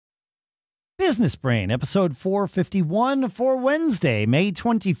Business Brain, episode 451 for Wednesday, May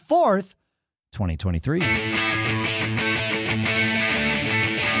 24th, 2023.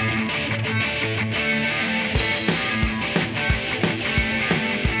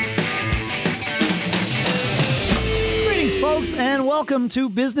 Greetings, folks, and welcome to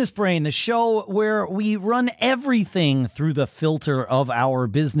Business Brain, the show where we run everything through the filter of our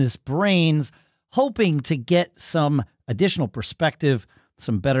business brains, hoping to get some additional perspective,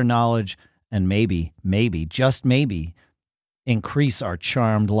 some better knowledge, and maybe, just maybe, increase our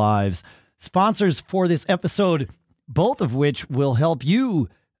charmed lives. Sponsors for this episode, both of which will help you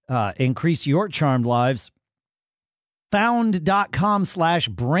increase your charmed lives.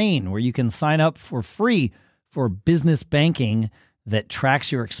 Found.com/brain, where you can sign up for free for business banking that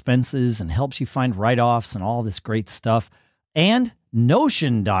tracks your expenses and helps you find write-offs and all this great stuff. And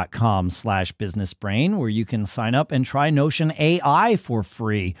Notion.com/businessbrain, where you can sign up and try Notion AI for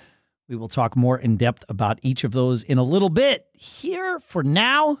free. We will talk more in depth about each of those in a little bit. Here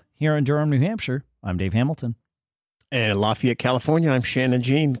in Durham, New Hampshire, I'm Dave Hamilton. And in Lafayette, California, I'm Shannon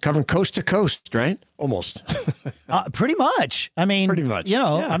Jean, covering coast to coast, right? Almost. Pretty much. I mean, pretty much. You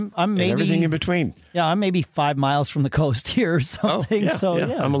know, yeah. I'm maybe and everything in between. Yeah, I'm maybe 5 miles from the coast here or something. Oh,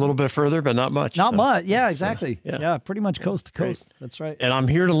 yeah. I'm a little bit further, but not much. Not much. Yeah, exactly. Yeah, pretty much coast to coast. Great. That's right. And I'm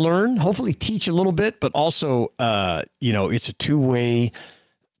here to learn, hopefully teach a little bit, but also, it's a two-way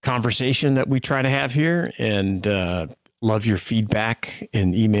conversation that we try to have here, and love your feedback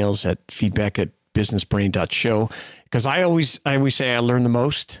and emails at feedback@businessbrain.show, because I always say I learn the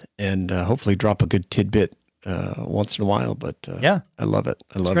most, and hopefully drop a good tidbit once in a while. But I love it.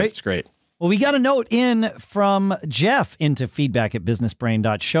 I love it. It's great. Well, we got a note in from Jeff into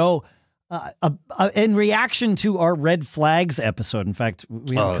feedback@businessbrain.show in reaction to our red flags episode. In fact,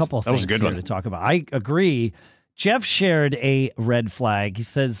 we have a couple of things here to talk about. I agree. Jeff shared a red flag. He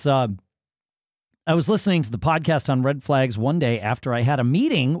says, I was listening to the podcast on red flags one day after I had a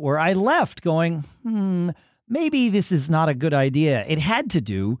meeting where I left going, maybe this is not a good idea. It had to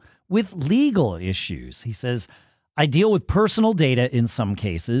do with legal issues. He says, I deal with personal data in some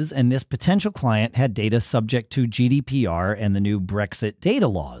cases, and this potential client had data subject to GDPR and the new Brexit data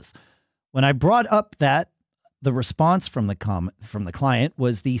laws. When I brought up that, the response from the client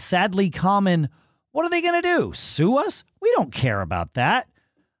was the sadly common, what are they going to do? Sue us? We don't care about that.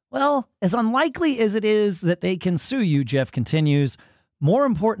 Well, as unlikely as it is that they can sue you, Jeff continues, more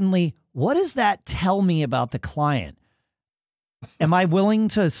importantly, what does that tell me about the client? Am I willing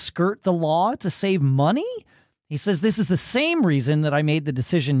to skirt the law to save money? He says this is the same reason that I made the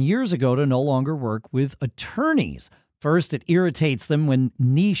decision years ago to no longer work with attorneys. First, it irritates them when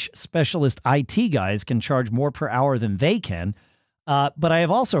niche specialist IT guys can charge more per hour than they can. But I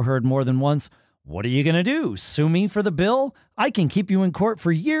have also heard more than once, what are you going to do? Sue me for the bill? I can keep you in court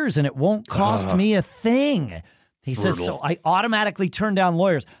for years and it won't cost me a thing. He says, so I automatically turn down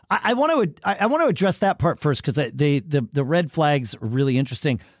lawyers. I want to address that part first, because the red flags are really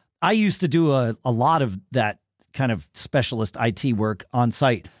interesting. I used to do a lot of that kind of specialist IT work on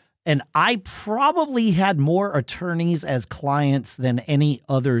site, and I probably had more attorneys as clients than any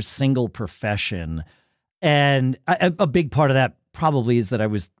other single profession. And a big part of that probably is that I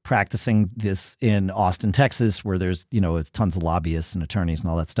was practicing this in Austin, Texas, where there's, tons of lobbyists and attorneys and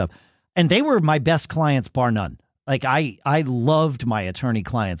all that stuff. And they were my best clients, bar none. Like I loved my attorney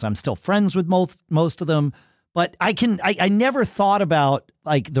clients. I'm still friends with most of them, but I never thought about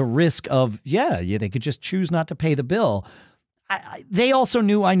like the risk of, they could just choose not to pay the bill. They also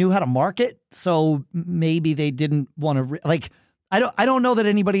knew I knew how to market. So maybe they didn't want to I don't know that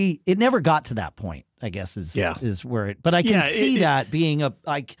anybody, it never got to that point, I guess is where it, but I can see that being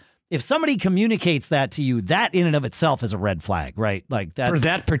if somebody communicates that to you, that in and of itself is a red flag, right? Like that for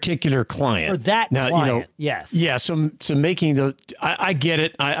that particular client. For that client, yes. Yeah. So making I get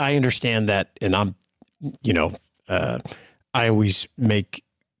it. I understand that. And I'm, I always make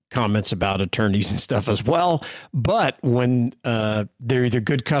comments about attorneys and stuff as well. But when they're either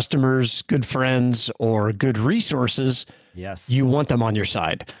good customers, good friends, or good resources, yes, you want them on your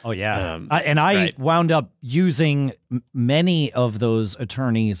side. Oh, yeah. I wound up using many of those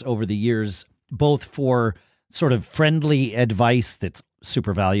attorneys over the years, both for sort of friendly advice that's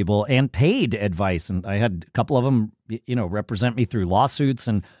super valuable and paid advice. And I had a couple of them, represent me through lawsuits.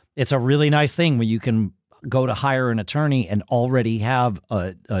 And it's a really nice thing when you can go to hire an attorney and already have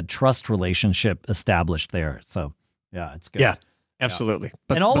a trust relationship established there. So, yeah, it's good. Yeah, absolutely. Yeah.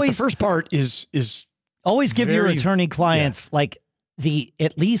 But the first part is always give your attorney clients at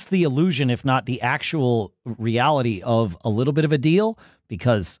least the illusion, if not the actual reality of a little bit of a deal,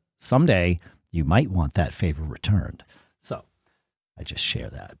 because someday you might want that favor returned. So I just share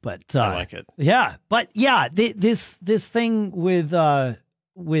that. But I like it. Yeah, but yeah, this thing with a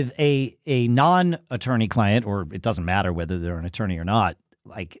non-attorney client, or it doesn't matter whether they're an attorney or not,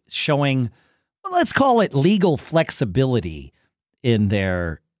 like showing, well, let's call it legal flexibility in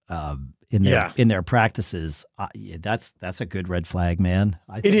their practices. That's a good red flag, man.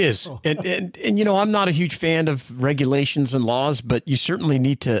 It is. So. And you know, I'm not a huge fan of regulations and laws, but you certainly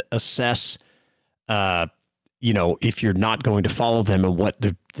need to assess, you know, if you're not going to follow them and what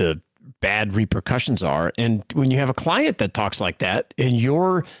the bad repercussions are. And when you have a client that talks like that and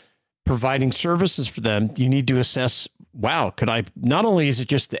you're providing services for them, you need to assess, wow, could I, not only is it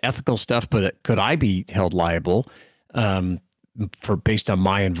just the ethical stuff, but could I be held liable based on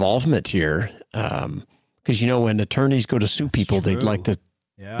my involvement here? Because, you know, when attorneys go to sue people, true. they like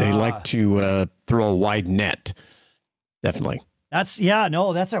to throw a wide net. Definitely. I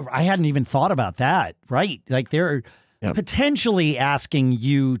hadn't even thought about that. Right. Like they're potentially asking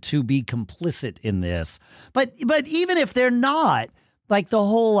you to be complicit in this. But even if they're not, like the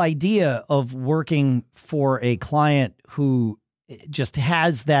whole idea of working for a client who just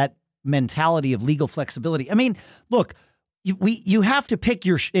has that mentality of legal flexibility. I mean, look, you have to pick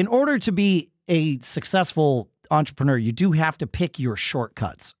in order to be a successful entrepreneur, you do have to pick your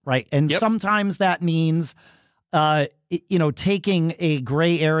shortcuts, right? And sometimes that means, you know, taking a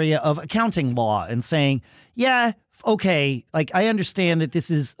gray area of accounting law and saying, yeah, okay, like I understand that this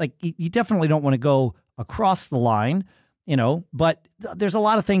is like, you definitely don't want to go across the line, you know, but there's a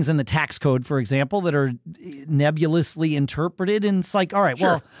lot of things in the tax code, for example, that are nebulously interpreted. And it's like, all right,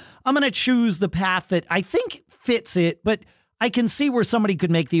 well, I'm going to choose the path that I think fits it, but I can see where somebody could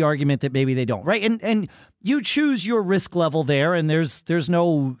make the argument that maybe they don't, right? And you choose your risk level there, and there's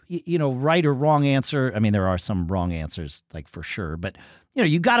no, you know, right or wrong answer. I mean, there are some wrong answers, like for sure, but you know,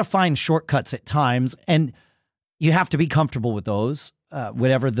 you got to find shortcuts at times, and you have to be comfortable with those,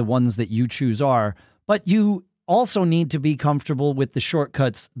 whatever the ones that you choose are. But you also need to be comfortable with the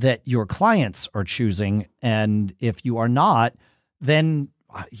shortcuts that your clients are choosing, and if you are not, then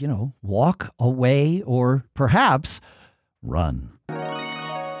you know, walk away or perhaps run.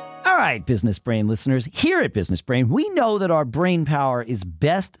 All right, Business Brain listeners, here at Business Brain, we know that our brain power is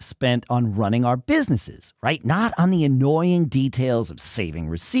best spent on running our businesses, right? Not on the annoying details of saving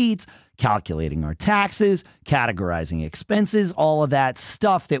receipts, calculating our taxes, categorizing expenses, all of that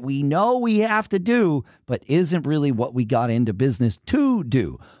stuff that we know we have to do, but isn't really what we got into business to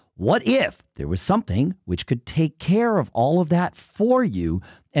do. What if there was something which could take care of all of that for you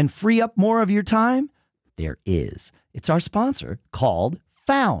and free up more of your time? There is. It's our sponsor called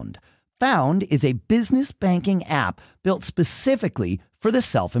Found. Found is a business banking app built specifically for the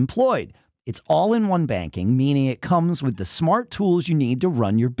self-employed. It's all-in-one banking, meaning it comes with the smart tools you need to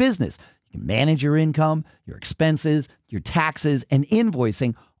run your business. You can manage your income, your expenses, your taxes, and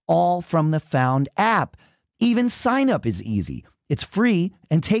invoicing all from the Found app. Even sign-up is easy. It's free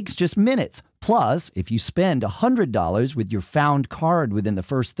and takes just minutes. Plus, if you spend $100 with your Found card within the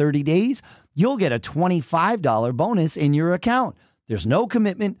first 30 days, you'll get a $25 bonus in your account. There's no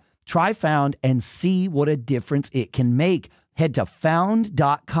commitment. Try Found and see what a difference it can make. Head to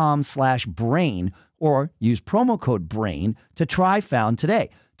found.com/brain or use promo code BRAIN to try Found today.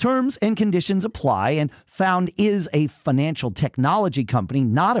 Terms and conditions apply, and Found is a financial technology company,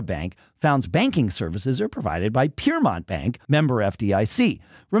 not a bank. Found's banking services are provided by Piermont Bank, member FDIC.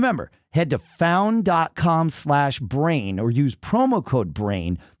 Remember, head to found.com/brain or use promo code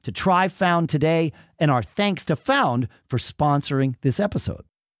BRAIN to try Found today, and our thanks to Found for sponsoring this episode.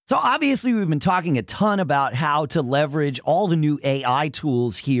 So obviously, we've been talking a ton about how to leverage all the new AI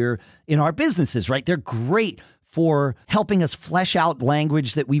tools here in our businesses, right? They're great for helping us flesh out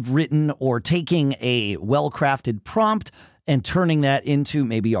language that we've written, or taking a well-crafted prompt and turning that into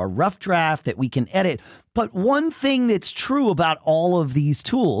maybe our rough draft that we can edit. But one thing that's true about all of these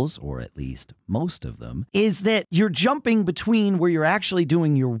tools, or at least most of them, is that you're jumping between where you're actually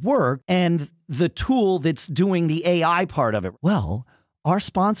doing your work and the tool that's doing the AI part of it. Well, our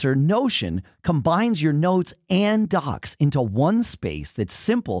sponsor, Notion, combines your notes and docs into one space that's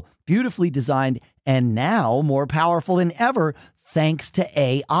simple, beautifully designed, and now more powerful than ever thanks to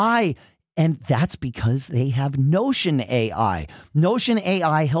AI. And that's because they have Notion AI. Notion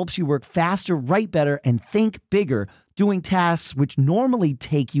AI helps you work faster, write better, and think bigger, doing tasks which normally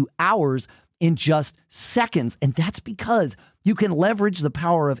take you hours in just seconds. And that's because you can leverage the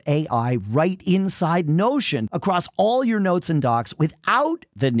power of AI right inside Notion across all your notes and docs without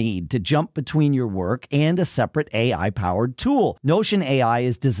the need to jump between your work and a separate AI-powered tool. Notion AI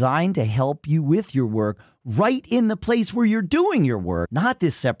is designed to help you with your work right in the place where you're doing your work, not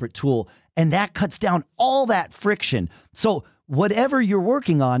this separate tool. And that cuts down all that friction. So whatever you're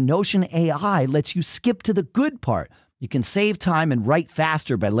working on, Notion AI lets you skip to the good part. You can save time and write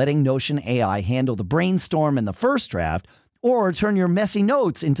faster by letting Notion AI handle the brainstorm and the first draft, or turn your messy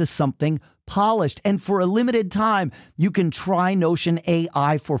notes into something polished. And for a limited time, you can try Notion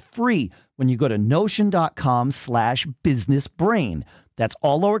AI for free when you go to notion.com/businessbrain. That's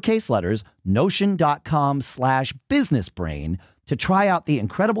all lowercase letters, notion.com/businessbrain, to try out the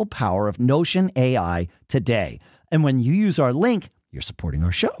incredible power of Notion AI today. And when you use our link, you're supporting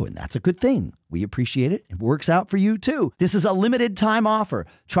our show, and that's a good thing. We appreciate it. It works out for you, too. This is a limited time offer.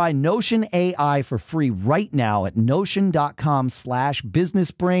 Try Notion AI for free right now at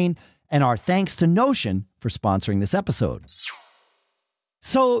notion.com/businessbrain. And our thanks to Notion for sponsoring this episode.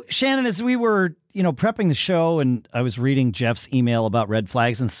 So, Shannon, as we were, prepping the show, and I was reading Jeff's email about red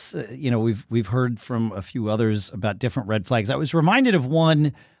flags, and we've heard from a few others about different red flags. I was reminded of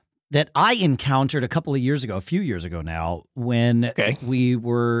one that I encountered a few years ago now, when we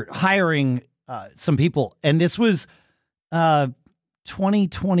were hiring some people, and this was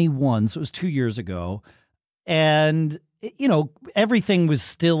 2021, so it was 2 years ago, and everything was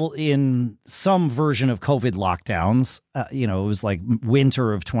still in some version of COVID lockdowns. It was like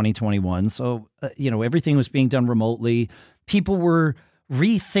winter of 2021. So, everything was being done remotely. People were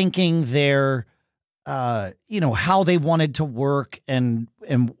rethinking their, how they wanted to work and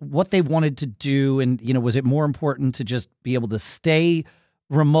what they wanted to do. And, was it more important to just be able to stay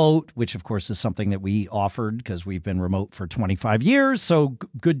remote, which of course is something that we offered because we've been remote for 25 years. So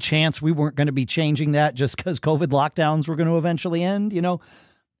good chance we weren't going to be changing that just because COVID lockdowns were going to eventually end,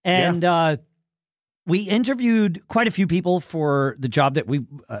 And we interviewed quite a few people for the job that we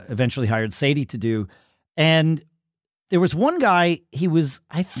eventually hired Sadie to do. And there was one guy,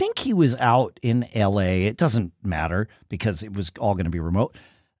 I think he was out in LA. It doesn't matter because it was all going to be remote.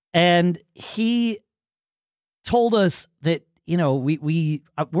 And he told us that,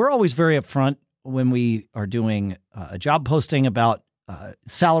 we're always very upfront when we are doing a job posting about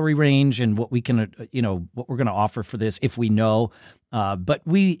salary range and what we can, what we're going to offer for this if we know. But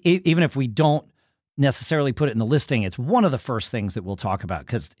even if we don't necessarily put it in the listing, it's one of the first things that we'll talk about,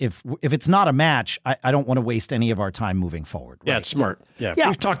 because if it's not a match, I don't want to waste any of our time moving forward. Right? Yeah, it's smart. Yeah.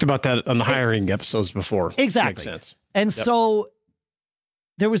 We've talked about that on the hiring episodes before. Exactly. Makes sense. And so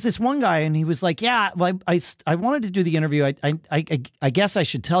there was this one guy, and he was like, yeah, well, I wanted to do the interview. I guess I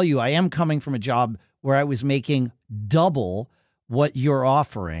should tell you, I am coming from a job where I was making double what you're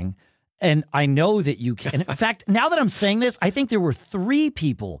offering. And I know that you can. In fact, now that I'm saying this, I think there were 3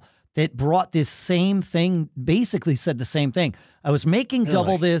 people that brought this same thing, basically said the same thing. I was making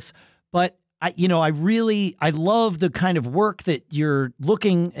double this, but I love the kind of work that you're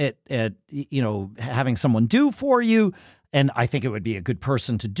looking at, having someone do for you. And I think it would be a good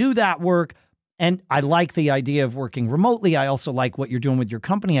person to do that work. And I like the idea of working remotely. I also like what you're doing with your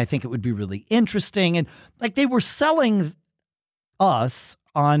company. I think it would be really interesting. And like, they were selling us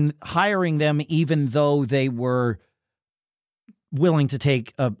on hiring them, even though they were willing to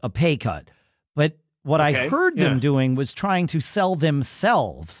take a pay cut. But what I heard them doing was trying to sell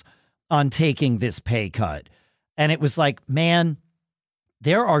themselves on taking this pay cut. And it was like, man,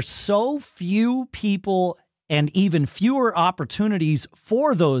 there are so few people and even fewer opportunities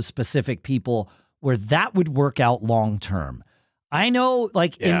for those specific people where that would work out long term. I know,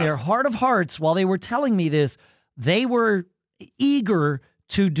 in their heart of hearts, while they were telling me this, they were eager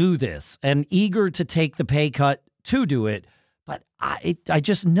to do this and eager to take the pay cut to do it. But I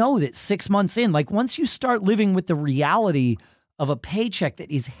just know that 6 months in, once you start living with the reality of a paycheck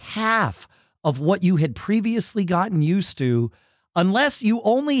that is half of what you had previously gotten used to, unless you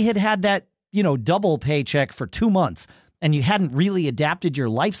only had that, double paycheck for 2 months and you hadn't really adapted your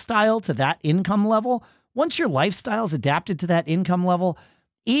lifestyle to that income level, once your lifestyle's adapted to that income level,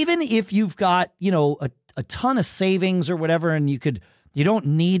 even if you've got, a ton of savings or whatever, and you don't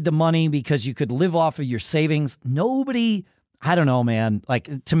need the money because you could live off of your savings, I don't know, man.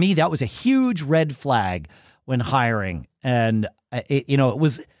 To me, that was a huge red flag when hiring. And, it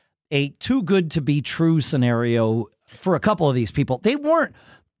was a too good to be true scenario for a couple of these people. They weren't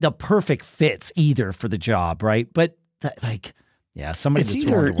the perfect fits either for the job, right? But somebody that's willing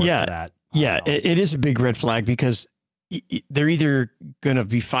to work for that. Yeah, it is a big red flag, because they're either going to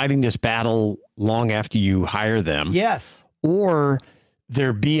be fighting this battle long after you hire them. Yes. Or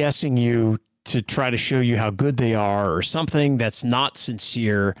they're BSing you to try to show you how good they are, or something that's not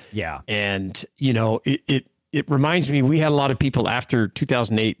sincere. Yeah. And, it reminds me, we had a lot of people after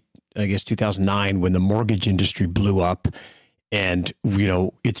 2008, I guess 2009, when the mortgage industry blew up. And,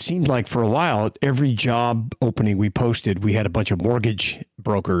 it seemed like for a while, every job opening we posted, we had a bunch of mortgage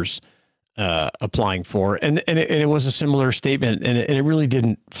brokers applying for, and it was a similar statement, and it really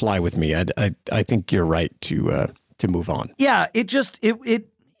didn't fly with me. I think you're right to move on. Yeah,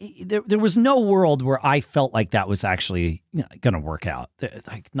 there was no world where I felt like that was actually going to work out.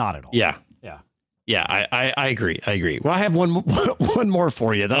 Like, not at all. Yeah. I agree. Well, I have one more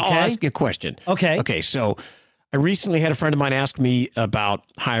for you. Then I'll ask you a question. Okay. So I recently had a friend of mine ask me about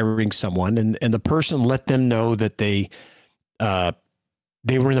hiring someone, and the person let them know that they were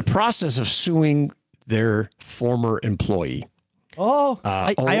in the process of suing their former employee.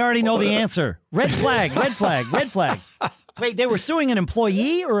 I already know the answer. Red flag, red flag, red flag. Wait, they were suing an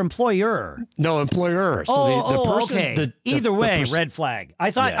employee or employer? No, employer. So the person, okay. Either way, red flag.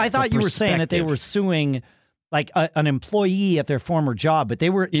 I thought you were saying that they were suing like an employee at their former job, but they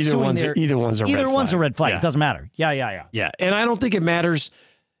were either one's a red flag. It doesn't matter. Yeah. Yeah, and I don't think it matters.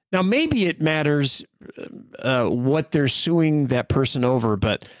 Now, maybe it matters what they're suing that person over,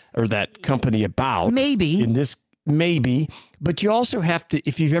 or that company about. Maybe, but you also have to,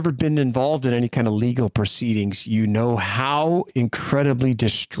 if you've ever been involved in any kind of legal proceedings, you know how incredibly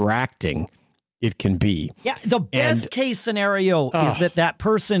distracting it can be. Yeah, the best case scenario is that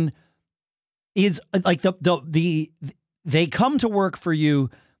person is like they come to work for you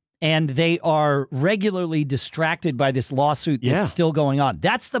and they are regularly distracted by this lawsuit that's still going on.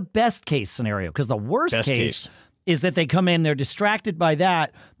 That's the best case scenario, because the worst case is that they come in, they're distracted by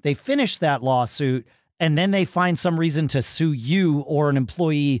that, they finish that lawsuit, and then they find some reason to sue you or an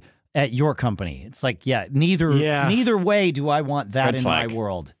employee at your company. It's like, neither way do I want that in my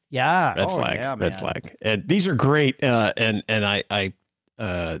world. Yeah. Red flag. Yeah, red flag. And these are great. And I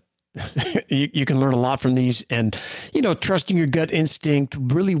you can learn a lot from these, and, trusting your gut instinct,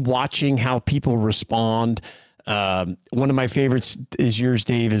 really watching how people respond. One of my favorites is yours,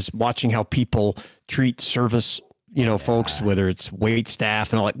 Dave, is watching how people treat service, folks, whether it's wait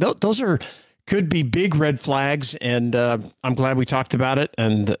staff and all that. Those could be big red flags, and I'm glad we talked about it,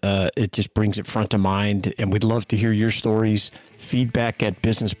 and it just brings it front of mind, and we'd love to hear your stories. Feedback at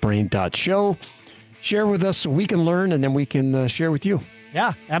businessbrain.show. Share with us so we can learn, and then we can share with you.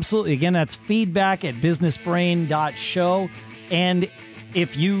 Yeah, absolutely. Again, that's feedback at businessbrain.show. And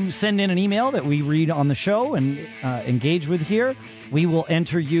if you send in an email that we read on the show and engage with here, we will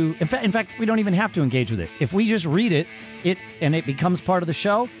enter you. In fact, we don't even have to engage with it. If we just read it and it becomes part of the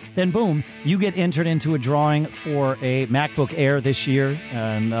show, then boom, you get entered into a drawing for a MacBook Air this year.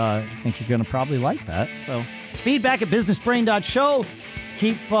 And I think you're going to probably like that. So feedback at businessbrain.show.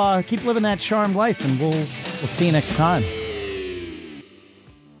 Keep living that charmed life, and we'll see you next time.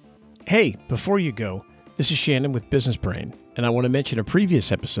 Hey, before you go, this is Shannon with Business Brain, and I want to mention a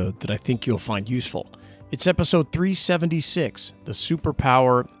previous episode that I think you'll find useful. It's episode 376, The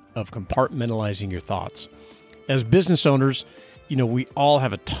Superpower of Compartmentalizing Your Thoughts. As business owners, we all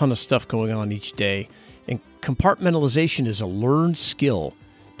have a ton of stuff going on each day, and compartmentalization is a learned skill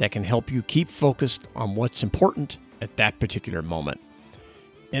that can help you keep focused on what's important at that particular moment.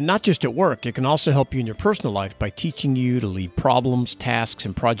 And not just at work, it can also help you in your personal life by teaching you to leave problems, tasks,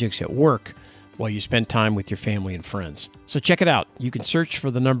 and projects at work while you spend time with your family and friends. So check it out. You can search for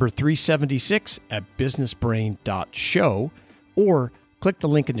the number 376 at businessbrain.show, or click the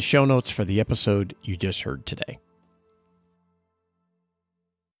link in the show notes for the episode you just heard today.